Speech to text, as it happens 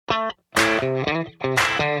Hello,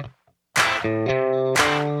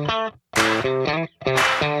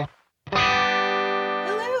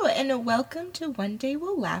 and welcome to One Day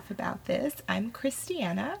We'll Laugh About This. I'm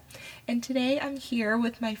Christianna, and today I'm here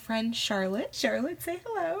with my friend Charlotte. Charlotte, say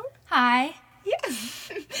hello. Hi. Yeah.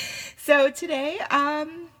 So today,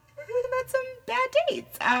 we've had some bad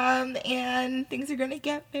dates, and things are going to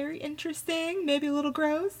get very interesting, maybe a little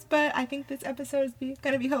gross, but I think this episode is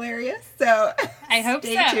going to be hilarious, so I hope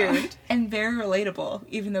stay so. tuned. And very relatable,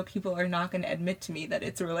 even though people are not going to admit to me that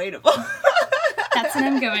it's relatable. That's what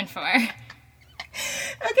I'm going for. Okay,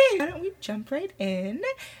 why don't we jump right in,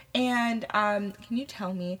 and can you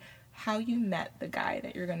tell me how you met the guy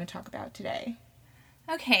that you're going to talk about today?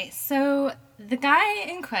 Okay, so the guy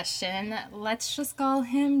in question, let's just call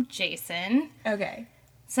him Jason. Okay.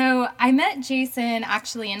 So I met Jason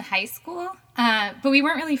actually in high school, but we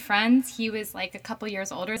weren't really friends. He was like a couple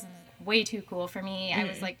years older, way too cool for me. I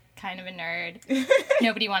was like kind of a nerd.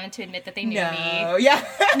 Nobody wanted to admit that they knew me. Yeah.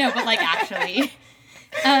 No, but like actually.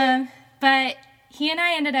 But he and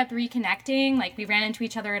I ended up reconnecting. Like we ran into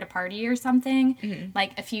each other at a party or something,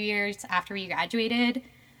 like a few years after we graduated,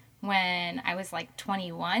 when I was like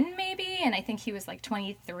 21 maybe, and I think he was like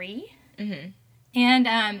 23. And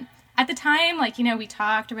at the time, like, you know, we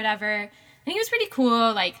talked or whatever, and he was pretty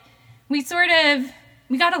cool. Like we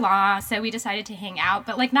got along, so we decided to hang out,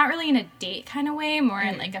 but like not really in a date kind of way, more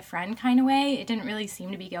in like a friend kind of way. It didn't really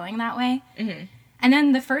seem to be going that way. And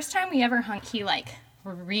then the first time we ever hung, he like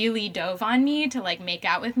really dove on me to like make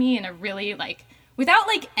out with me in a really like, without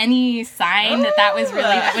like any sign that was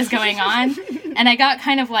really what was going on. And I got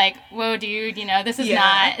kind of like, whoa dude, you know, this is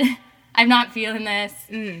not, I'm not feeling this.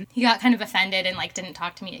 He got kind of offended and like didn't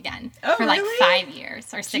talk to me again for like really? 5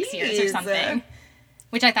 years or 6 years or something,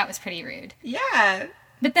 which I thought was pretty rude. Yeah.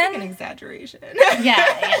 But then An exaggeration. yeah.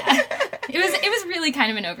 It was really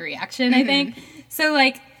kind of an overreaction, I think. So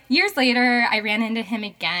like years later, I ran into him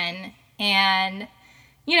again, and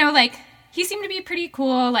you know, like he seemed to be pretty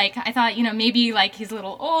cool. Like I thought, you know, maybe like he's a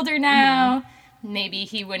little older now. Maybe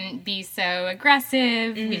he wouldn't be so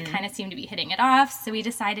aggressive. We kind of seemed to be hitting it off, so we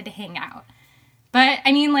decided to hang out. But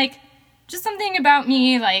I mean, like, just something about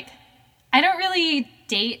me, like, I don't really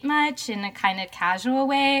date much in a kind of casual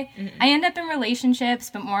way. I end up in relationships,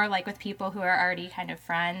 but more like with people who are already kind of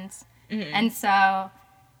friends. And so,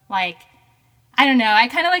 like, I don't know, I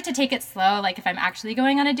kind of like to take it slow, like if I'm actually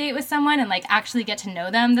going on a date with someone and like actually get to know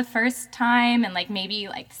them the first time, and like maybe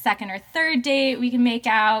like second or third date we can make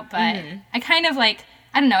out, but I kind of like,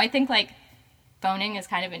 I don't know, I think like boning is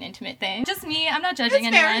kind of an intimate thing. Just me, I'm not judging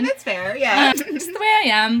anyone. That's fair, yeah. Just the way I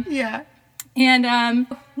am. Yeah. And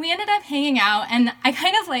we ended up hanging out, and I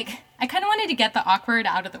kind of wanted to get the awkward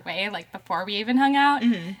out of the way, like, before we even hung out.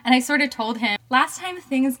 And I sort of told him, last time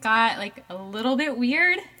things got, like, a little bit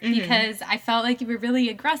weird, because I felt like you were really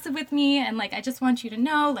aggressive with me, and, like, I just want you to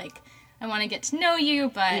know, like, I want to get to know you,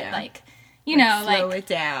 but, like, you know, like... Slow it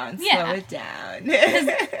down. Yeah. Slow it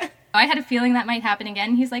down. I had a feeling that might happen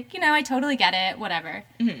again. He's like, you know, I totally get it, whatever.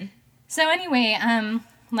 So anyway,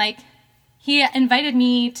 like... he invited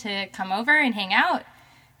me to come over and hang out,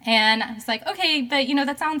 and I was like, okay, but, you know,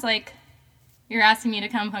 that sounds like you're asking me to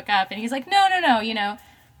come hook up. And he's like, no, you know,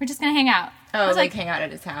 we're just gonna hang out. Oh, I was like hang out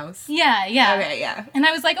at his house? Yeah. Okay, yeah. And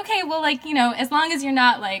I was like, okay, well, like, you know, as long as you're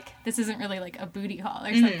not, like, this isn't really, like, a booty call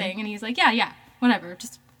or something. And he's like, yeah, whatever,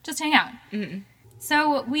 just hang out.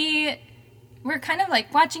 So we're kind of,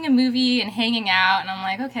 like, watching a movie and hanging out, and I'm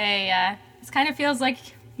like, okay, this kind of feels like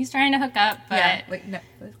he's trying to hook up, but... Yeah, like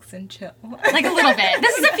Netflix and chill. Like a little bit.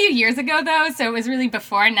 This is a few years ago, though, so it was really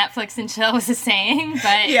before Netflix and chill was a saying,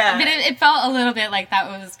 but it felt a little bit like that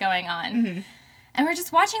was going on. And we're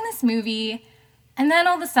just watching this movie, and then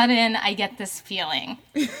all of a sudden, I get this feeling.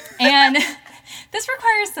 And this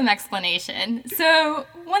requires some explanation. So,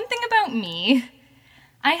 one thing about me,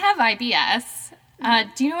 I have IBS.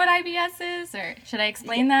 Do you know what IBS is, or should I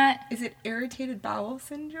explain that? Is it irritated bowel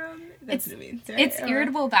syndrome? That's what it means, right? It's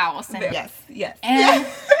irritable bowel syndrome. Yes. And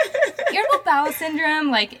irritable bowel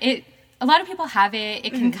syndrome, like, a lot of people have it.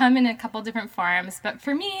 It can come in a couple different forms, but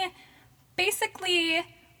for me, basically,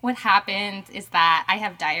 what happens is that I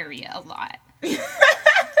have diarrhea a lot.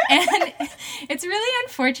 And it's really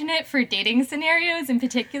unfortunate for dating scenarios in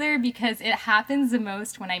particular, because it happens the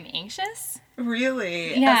most when I'm anxious.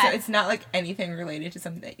 Really? Yeah. So it's not like anything related to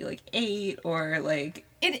something that you like ate, or like...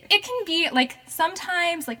 It can be like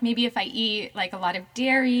sometimes, like maybe if I eat like a lot of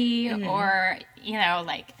dairy, or, you know,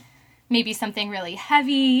 like maybe something really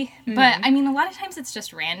heavy. But I mean, a lot of times it's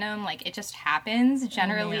just random. Like it just happens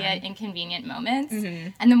generally at inconvenient moments.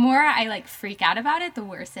 And the more I like freak out about it, the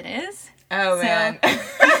worse it is. Oh, so, man.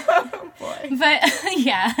 Oh, boy. But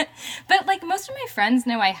yeah. most of my friends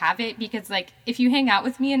know I have it because, like, if you hang out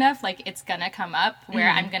with me enough, like, it's gonna come up where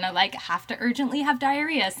I'm gonna, like, have to urgently have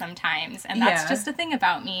diarrhea sometimes. And that's just a thing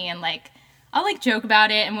about me. And, like, I'll, like, joke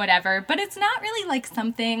about it and whatever. But it's not really, like,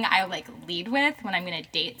 something I, like, lead with when I'm gonna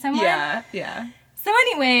date someone. Yeah. So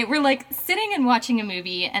anyway, we're, like, sitting and watching a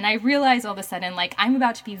movie, and I realize all of a sudden, like, I'm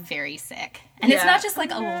about to be very sick. And it's not just,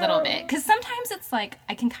 like, a little bit. Because sometimes it's, like,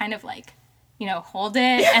 I can kind of, like, you know, hold it,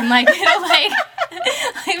 and, like, it'll, like,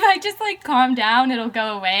 if I just, like, calm down, it'll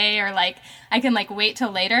go away, or, like, I can, like, wait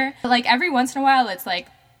till later. But, like, every once in a while, it's, like,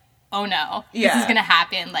 oh, no, this is gonna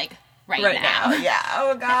happen, like, right now. Yeah,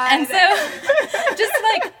 oh, God. And so, just,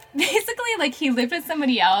 like, basically, like, he lived with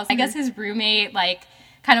somebody else. I guess his roommate, like,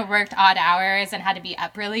 kind of worked odd hours and had to be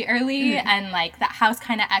up really early, and, like, that house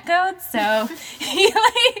kind of echoed, so he,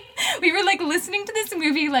 like, we were, like, listening to this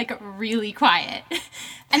movie, like, really quiet,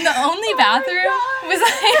 and the only bathroom was,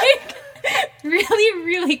 like, really,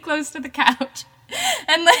 really close to the couch,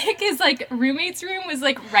 and, like, his, like, roommate's room was,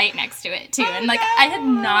 like, right next to it, too, and, like, I had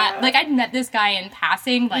not, like, I'd met this guy in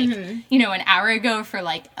passing, like, you know, an hour ago for,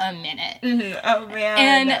 like, a minute. Oh, man.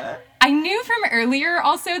 And I knew from earlier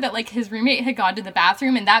also that, like, his roommate had gone to the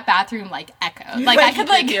bathroom, and that bathroom, like, echoed. Like, I could,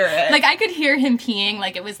 like, hear it. Like, I could hear him peeing,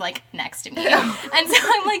 like, it was, like, next to me. And so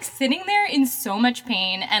I'm, like, sitting there in so much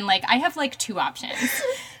pain, and, like, I have, like, two options.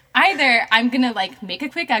 Either I'm gonna, like, make a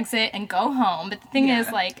quick exit and go home, but the thing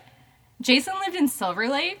is, like, Jason lived in Silver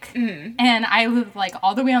Lake, and I lived, like,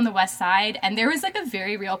 all the way on the west side, and there was, like, a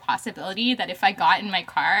very real possibility that if I got in my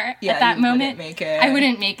car at that moment, I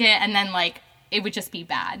wouldn't make it, and then, like, it would just be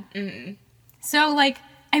bad. So, like,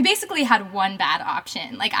 I basically had one bad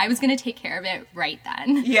option. Like, I was going to take care of it right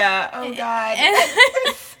then. Yeah, oh, God.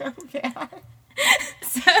 It's so bad. But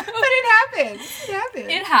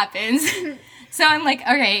it happens. So I'm like,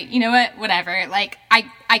 okay, you know what? Whatever. Like,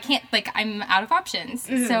 I can't, like, I'm out of options.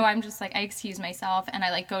 So I'm just like, I excuse myself, and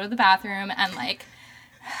I, like, go to the bathroom, and, like,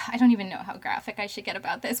 I don't even know how graphic I should get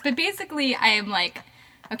about this. But basically, I am like,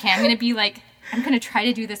 okay, I'm going to be like, I'm going to try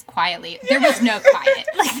to do this quietly. There was no quiet.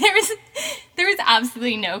 Like, there was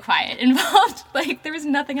absolutely no quiet involved. Like, there was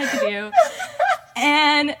nothing I could do.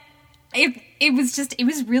 And it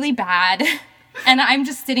was really bad. And I'm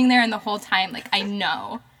just sitting there, and the whole time, like, I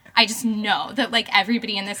just know that, like,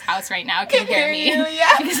 everybody in this house right now can hear me.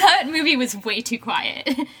 Because that movie was way too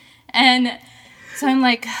quiet. And so I'm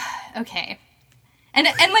like, okay. And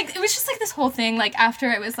like, it was just, like, this whole thing, like, after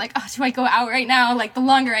it was like, oh, do I go out right now? Like, the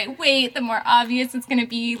longer I wait, the more obvious it's gonna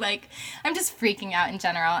be. Like, I'm just freaking out in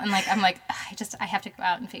general. And, like, I'm like, I have to go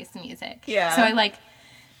out and face the music. Yeah. So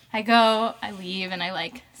I go, I leave, and I,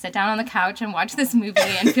 like, sit down on the couch and watch this movie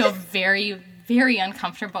and feel very, very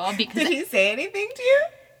uncomfortable because... Did he say anything to you?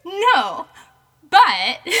 No.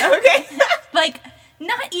 But... Okay. Like,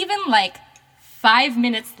 not even, like... 5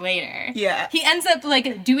 minutes later, he ends up,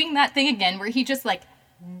 like, doing that thing again where he just, like,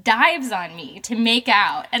 dives on me to make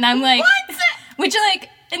out. And I'm like... What? Which, like,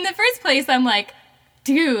 in the first place, I'm like,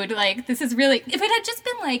 dude, like, this is really... If it had just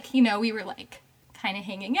been, like, you know, we were, like, kind of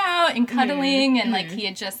hanging out and cuddling, and, like, he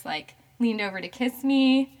had just, like, leaned over to kiss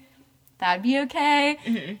me, that'd be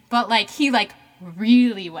okay. But, like, he, like,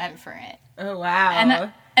 really went for it. Oh,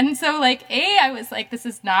 wow. And so, like, A, I was like, this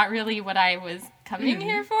is not really what I was coming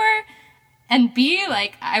here for. And B,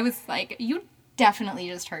 like, I was like, you definitely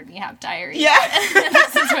just heard me have diarrhea. Yeah.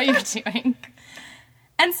 This is what you're doing.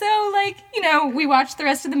 And so, like, you know, we watched the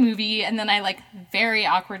rest of the movie, and then I, like, very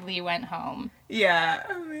awkwardly went home. Yeah.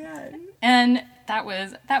 Oh, man. And that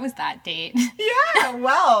was that date. Yeah,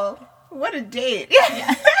 well, what a date.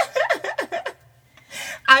 Yeah.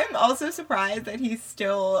 I'm also surprised that he's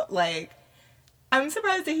still, like, I'm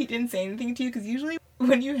surprised that he didn't say anything to you, because usually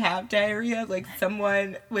when you have diarrhea, like,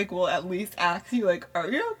 someone, like, will at least ask you, like, are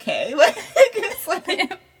you okay? Like, it's like,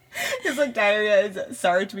 because, like, diarrhea is,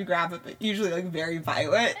 sorry to be graphic, but usually, like, very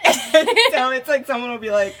violent. So it's like someone will be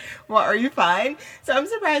like, well, are you fine? So I'm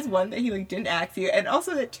surprised, one, that he, like, didn't ask you, and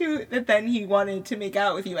also that, two, that then he wanted to make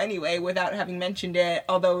out with you anyway without having mentioned it,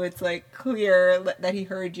 although it's, like, clear that he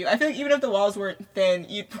heard you. I feel like even if the walls weren't thin,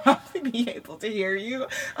 you'd probably be able to hear you.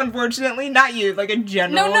 Unfortunately, not you, like, a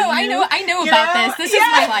general No, I know about this. This is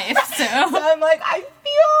my life, so. So I'm like, I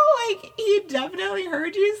feel like he definitely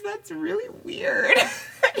heard you, so that's really weird.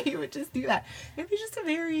 He would just do that. Maybe he's just a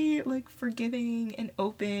very, like, forgiving and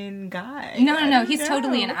open guy. No. He's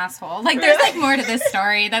totally an asshole. Like, there's, like, more to this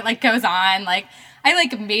story that, like, goes on. Like, I,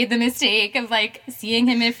 like, made the mistake of, like, seeing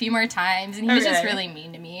him a few more times, and he was just really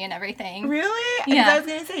mean to me and everything. Really? Yeah. I was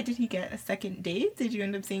going to say, did he get a second date? Did you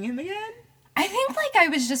end up seeing him again? I think, like, I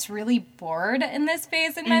was just really bored in this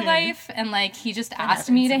phase in my life, and, like, he just asked happens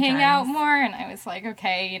me to hang out sometimes. more, and I was like,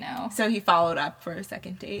 okay, you know. So he followed up for a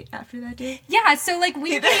second date after that date? Yeah, so, like,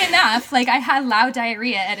 weirdly enough, like, I had loud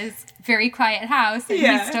diarrhea at his very quiet house, and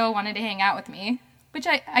he still wanted to hang out with me, which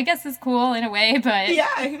I guess is cool in a way, but...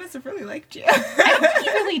 Yeah, he must have really liked you. I don't think he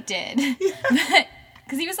really did,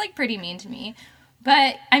 because he was, like, pretty mean to me.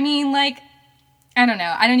 But, I mean, like, I don't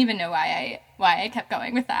know. I don't even know why I kept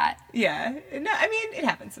going with that. Yeah. No, I mean, it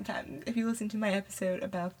happens sometimes. If you listen to my episode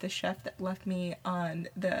about the chef that left me on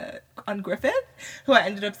Griffith, who I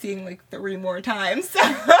ended up seeing like 3 more times. So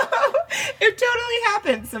it totally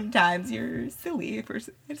happens sometimes. You're silly for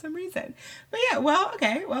some reason. But yeah, well,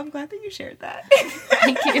 okay. Well, I'm glad that you shared that.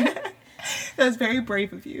 Thank you. That was very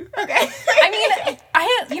brave of you. Okay. I mean,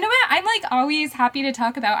 you know what? I'm, like, always happy to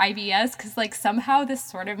talk about IBS because, like, somehow this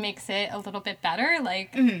sort of makes it a little bit better.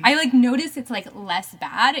 Like, I, like, notice it's, like, less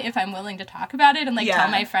bad if I'm willing to talk about it and, like, tell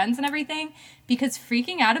my friends and everything. Because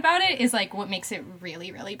freaking out about it is, like, what makes it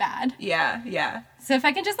really, really bad. Yeah, yeah. So if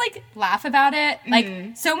I can just, like, laugh about it,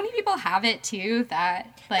 like, so many people have it, too,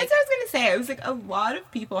 that, like... That's what I was going to say. I was like, a lot of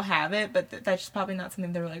people have it, but that's just probably not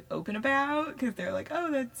something they're, like, open about, because they're like,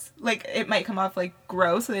 oh, that's... Like, it might come off, like,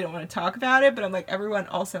 gross, so they don't want to talk about it, but I'm like, everyone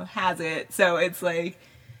also has it, so it's like,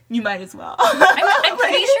 you might as well. I'm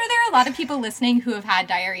pretty sure there are a lot of people listening who have had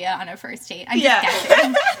diarrhea on a first date. I'm just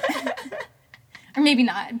guessing. Or maybe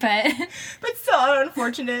not, but still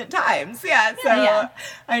unfortunate times. Yeah, so Yeah.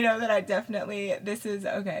 I know that I definitely, this is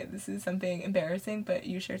something embarrassing, but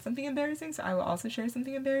you shared something embarrassing, so I will also share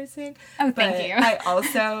something embarrassing. Oh, thank you. I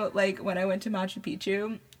also, like, when I went to Machu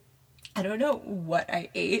Picchu, I don't know what I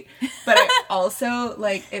ate, but I also,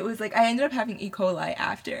 like, it was like, I ended up having E. coli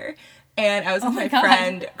after, and I was with my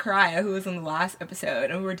friend, Karaya, who was in the last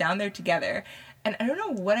episode, and we were down there together. And I don't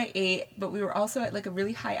know what I ate, but we were also at, like, a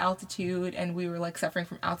really high altitude, and we were, like, suffering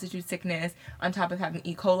from altitude sickness on top of having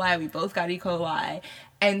E. coli. We both got E. coli.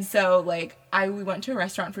 And so, like, we went to a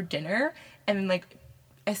restaurant for dinner, and, like,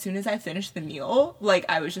 as soon as I finished the meal, like,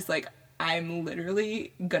 I was just like, I'm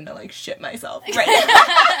literally gonna, like, shit myself right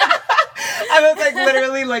now. I was, like,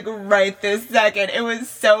 literally, like, right this second. It was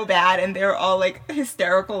so bad, and they were all, like,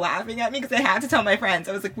 hysterical laughing at me, because I had to tell my friends.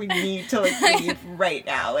 I was like, we need to, like, leave right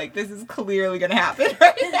now. Like, this is clearly gonna happen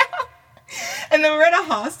right now. And then we're at a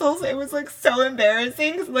hostel, so it was, like, so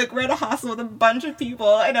embarrassing, because, like, we're at a hostel with a bunch of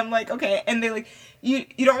people, and I'm like, okay, and they, like, you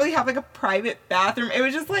don't really have, like, a private bathroom. It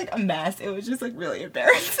was just, like, a mess. It was just, like, really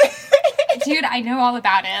embarrassing. Dude, I know all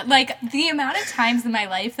about it. Like, the amount of times in my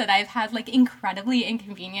life that I've had, like, incredibly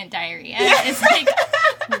inconvenient diarrhea is,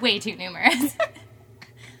 like, way too numerous.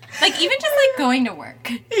 Like, even just, like, going to work.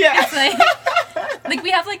 Yeah. It's, like,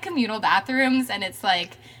 we have, like, communal bathrooms, and it's,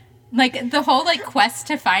 like, the whole, like, quest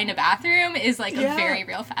to find a bathroom is, like, a very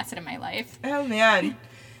real facet of my life. Oh, man.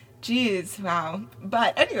 Jeez, wow.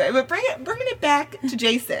 But anyway, we're bringing it back to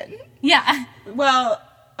Jason. Yeah. Well,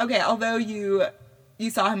 okay, although you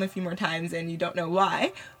saw him a few more times and you don't know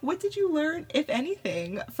why, what did you learn, if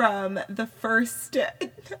anything, from the first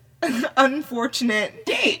unfortunate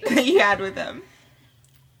date that you had with him?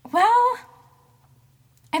 Well,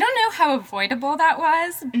 I don't know how avoidable that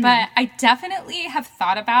was, but I definitely have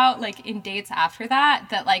thought about, like, in dates after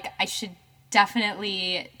that, like, I should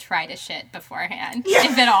definitely try to shit beforehand,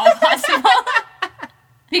 if at all possible.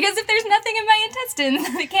 Because if there's nothing in my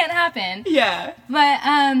intestines, it can't happen. Yeah. But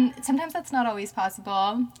sometimes that's not always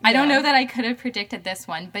possible. I don't know that I could have predicted this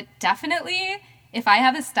one, but definitely, if I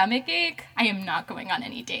have a stomach ache, I am not going on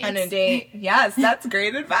any dates. On a date. Yes, that's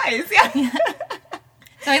great advice. Yeah.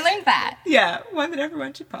 So I learned that. Yeah, one that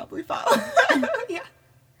everyone should probably follow. Yeah.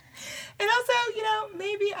 And also,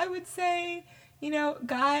 maybe I would say,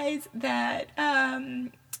 guys that,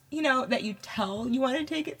 that you tell you want to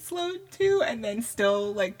take it slow to, and then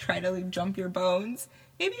still, like, try to, like, jump your bones.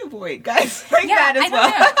 Maybe avoid guys like that as well.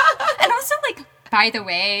 Know. And also, like, by the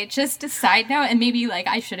way, just a side note, and maybe, like,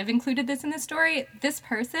 I should have included this in the story. This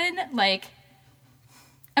person, like,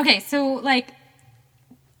 okay, so, like,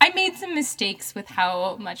 I made some mistakes with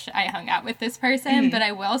how much I hung out with this person, but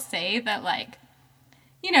I will say that, like,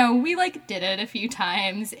 we, like, did it a few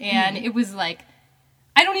times, and it was, like,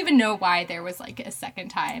 I don't even know why there was, like, a second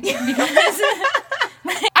time, because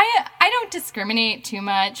I don't discriminate too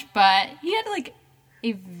much, but he had, like,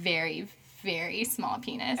 a very, very small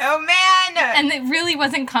penis. Oh, man! And it really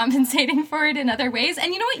wasn't compensating for it in other ways.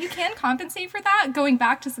 And you know what? You can compensate for that, going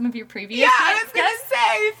back to some of your previous Yeah, I was going to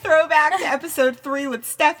say, throwback to episode 3 with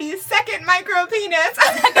Steffi's second micro penis.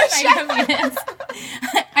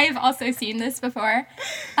 I have also seen this before.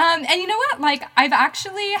 And you know what? Like, I've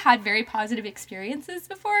actually had very positive experiences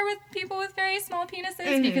before with people with very small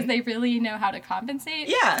penises because they really know how to compensate.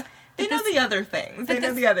 Yeah. They know the other things. This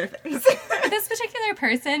particular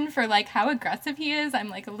person, for, like, how aggressive he is, I'm,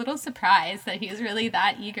 like, a little surprised that he's really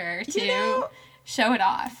that eager to show it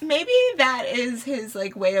off. Maybe that is his,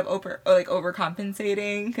 like, way of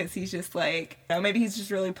overcompensating, because he's just, like, maybe he's just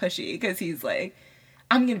really pushy, because he's, like,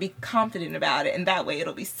 I'm going to be confident about it, and that way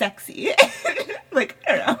it'll be sexy. Like,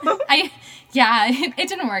 I don't know. It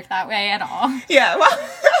didn't work that way at all. Yeah,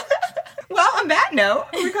 well, on that note,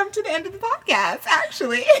 we come to the end of the podcast,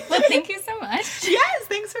 actually. Well, thank you so much. Yes,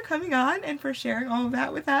 thanks for coming on and for sharing all of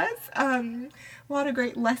that with us. A lot of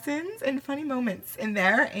great lessons and funny moments in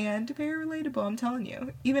there, and very relatable, I'm telling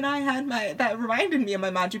you. Even I had that reminded me of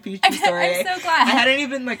my Machu Picchu story. I'm so glad. I hadn't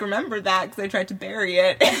even, like, remembered that because I tried to bury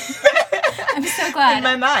it. I'm so glad. In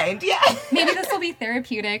my mind, yeah. Maybe this will be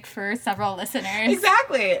therapeutic for several listeners.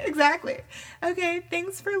 Exactly. Okay,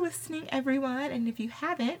 thanks for listening, everyone, and if you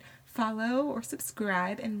haven't, follow or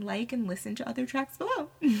subscribe and like and listen to other tracks below.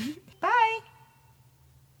 Bye!